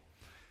able.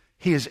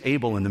 He is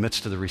able in the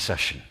midst of the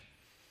recession.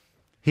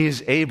 He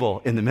is able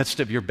in the midst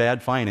of your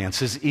bad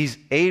finances. He's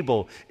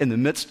able in the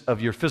midst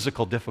of your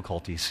physical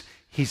difficulties.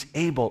 He's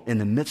able in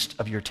the midst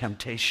of your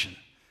temptation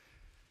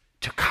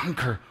to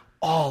conquer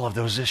all of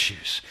those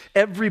issues.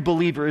 Every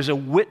believer is a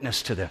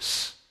witness to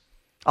this.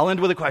 I'll end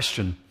with a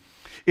question.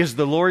 Is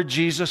the Lord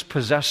Jesus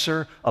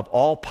possessor of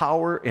all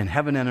power in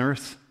heaven and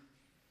earth?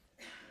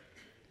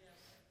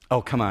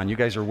 Oh, come on, you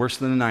guys are worse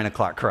than the 9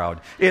 o'clock crowd.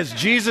 Is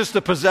Jesus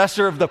the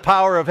possessor of the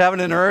power of heaven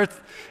and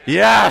earth?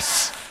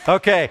 Yes.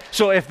 Okay,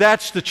 so if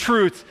that's the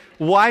truth,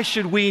 why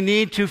should we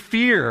need to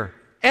fear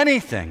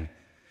anything?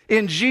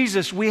 In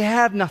Jesus, we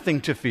have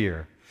nothing to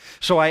fear.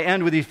 So I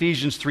end with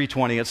Ephesians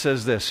 3:20. It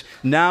says this,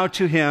 "Now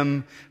to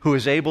him who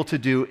is able to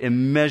do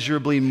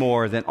immeasurably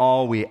more than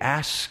all we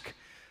ask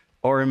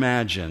or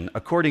imagine,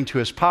 according to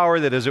his power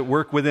that is at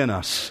work within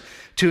us.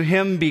 To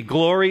him be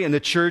glory in the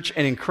church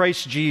and in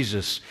Christ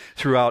Jesus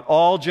throughout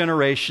all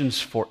generations,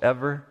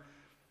 forever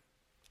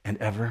and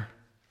ever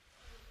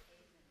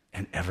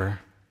and ever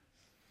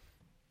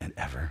and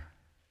ever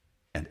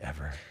and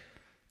ever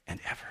and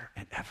ever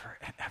and ever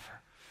and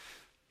ever."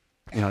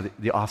 You know,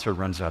 the author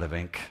runs out of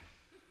ink.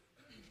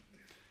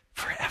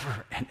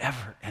 Forever and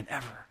ever and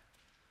ever.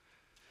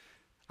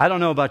 I don't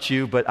know about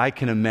you, but I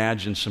can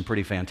imagine some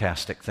pretty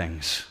fantastic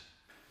things.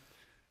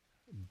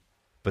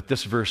 But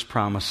this verse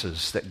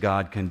promises that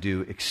God can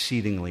do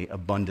exceedingly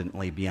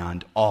abundantly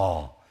beyond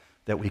all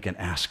that we can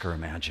ask or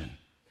imagine.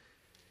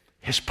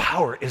 His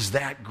power is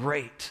that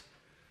great.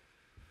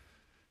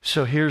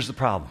 So here's the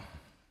problem.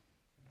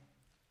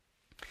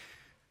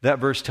 That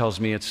verse tells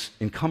me it's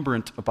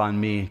incumbent upon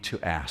me to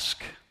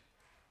ask.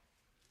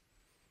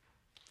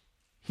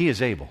 He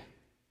is able.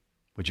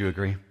 Would you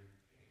agree?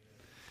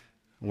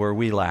 Where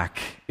we lack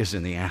is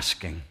in the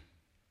asking.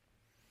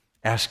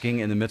 Asking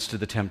in the midst of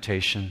the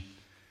temptation,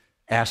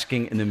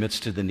 asking in the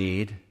midst of the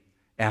need,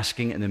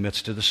 asking in the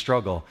midst of the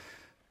struggle.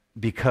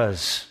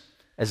 Because,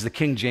 as the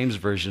King James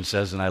Version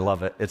says, and I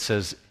love it, it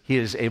says, He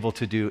is able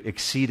to do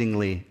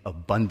exceedingly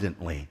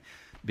abundantly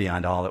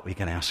beyond all that we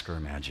can ask or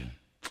imagine.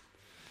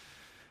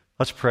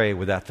 Let's pray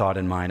with that thought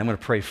in mind. I'm going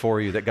to pray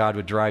for you that God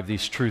would drive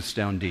these truths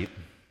down deep.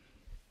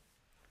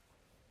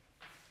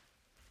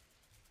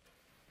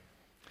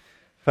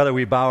 Father,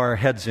 we bow our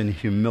heads in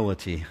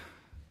humility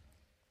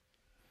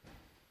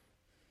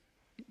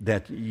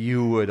that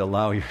you would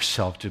allow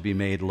yourself to be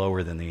made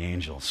lower than the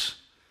angels,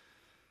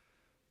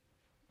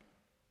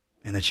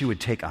 and that you would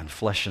take on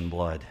flesh and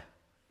blood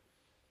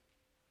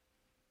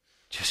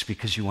just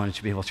because you wanted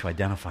to be able to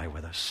identify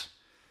with us.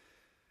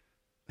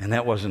 And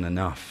that wasn't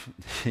enough.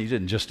 You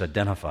didn't just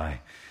identify,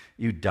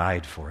 you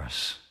died for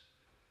us.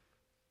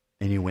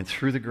 And you went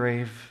through the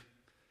grave,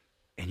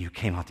 and you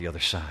came out the other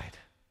side,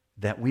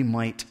 that we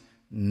might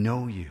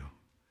know you.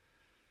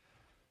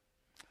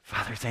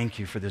 Father, thank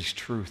you for this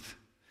truth.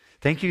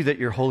 Thank you that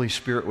your Holy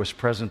Spirit was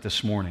present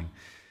this morning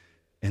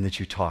and that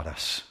you taught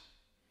us.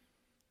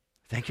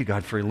 Thank you,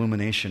 God, for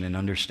illumination and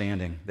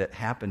understanding that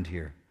happened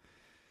here.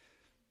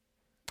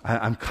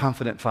 I'm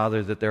confident,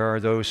 Father, that there are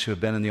those who have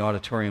been in the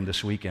auditorium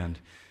this weekend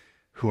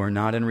who are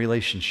not in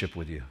relationship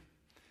with you.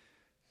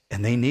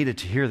 And they needed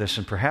to hear this,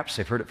 and perhaps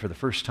they've heard it for the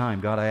first time.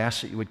 God, I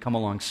ask that you would come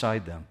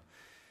alongside them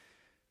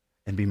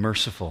and be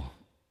merciful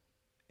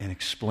and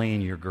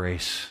explain your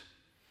grace.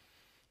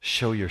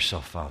 Show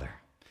yourself, Father.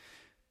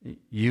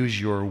 Use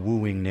your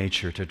wooing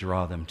nature to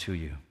draw them to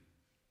you.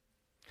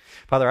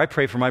 Father, I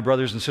pray for my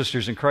brothers and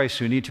sisters in Christ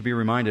who need to be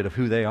reminded of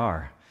who they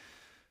are,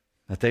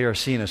 that they are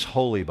seen as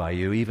holy by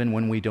you even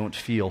when we don't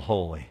feel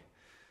holy.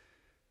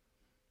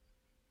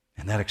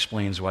 And that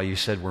explains why you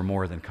said we're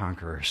more than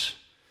conquerors.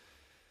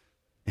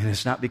 And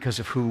it's not because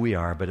of who we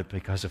are, but it's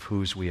because of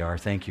whose we are.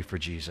 Thank you for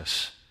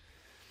Jesus.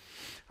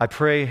 I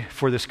pray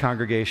for this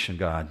congregation,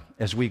 God,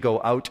 as we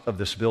go out of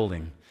this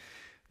building,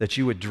 that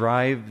you would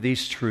drive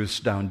these truths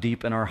down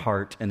deep in our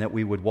heart and that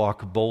we would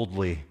walk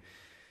boldly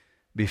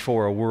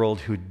before a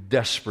world who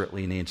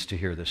desperately needs to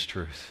hear this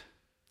truth.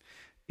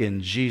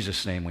 In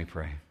Jesus' name we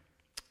pray.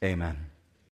 Amen.